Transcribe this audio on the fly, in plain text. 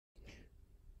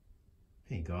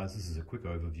Hey guys, this is a quick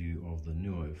overview of the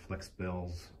Nuo Flex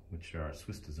Bells, which are a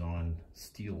Swiss design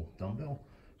steel dumbbell,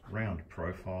 round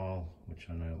profile, which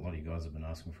I know a lot of you guys have been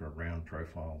asking for a round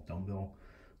profile dumbbell,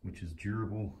 which is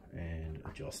durable and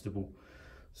adjustable.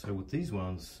 So with these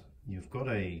ones, you've got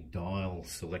a dial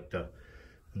selector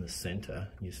in the center.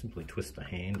 You simply twist the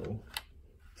handle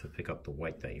to pick up the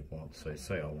weight that you want. So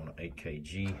say I want an 8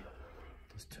 kg,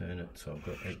 just turn it so I've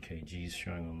got 8 kgs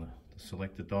showing on the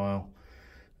selector dial.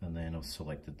 And then I've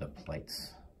selected the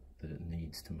plates that it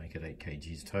needs to make it 8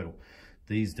 kgs total.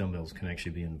 These dumbbells can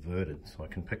actually be inverted, so I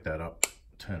can pick that up,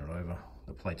 turn it over.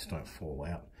 The plates don't fall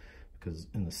out because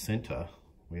in the center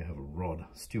we have a rod,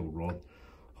 steel rod,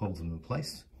 holds them in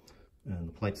place, and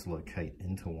the plates locate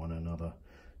into one another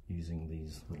using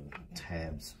these little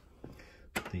tabs.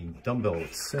 The dumbbell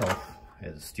itself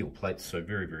has steel plates, so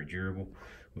very, very durable.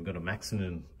 We've got a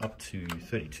maximum up to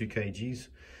 32 kgs.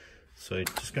 So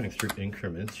just going through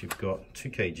increments, you've got 2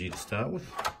 kg to start with,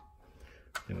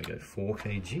 then we go 4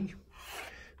 kg.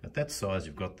 At that size,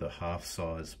 you've got the half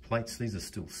size plates. These are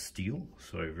still steel,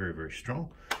 so very, very strong.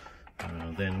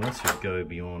 Then once you go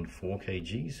beyond 4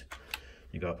 kgs,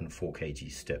 you go up in 4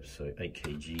 kg steps. So 8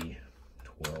 kg,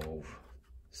 12,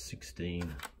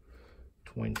 16,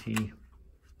 20,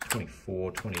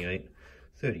 24, 28,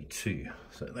 32.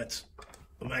 So that's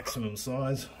the maximum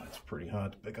size. It's pretty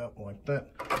hard to pick up like that.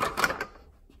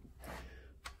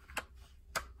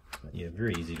 But yeah,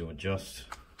 very easy to adjust.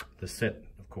 The set,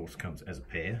 of course, comes as a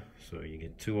pair, so you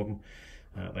get 2 of them.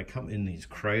 They come in these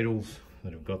cradles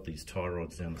that have got these tie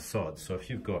rods down the side. So if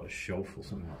you've got a shelf or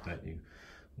something like that you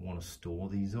want to store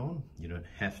these on, you don't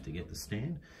have to get the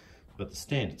stand. But the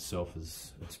stand itself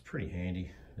it's pretty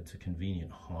handy. It's a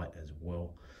convenient height as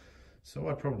well. So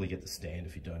I'd probably get the stand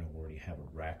if you don't already have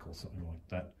a rack or something like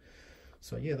that.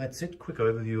 So yeah, that's it. Quick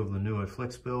overview of the Nuo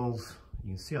Flex Bells. You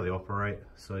can see how they operate.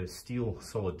 So steel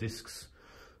solid discs,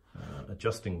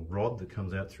 adjusting rod that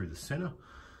comes out through the center.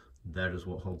 That is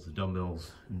what holds the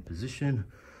dumbbells in position.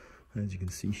 As you can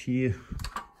see here.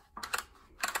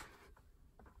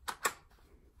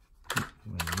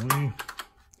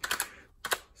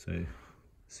 So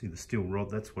see the steel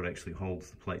rod, that's what actually holds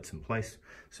the plates in place.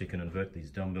 So you can invert these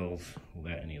dumbbells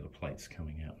without any of the plates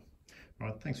coming out. All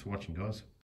right, thanks for watching, guys.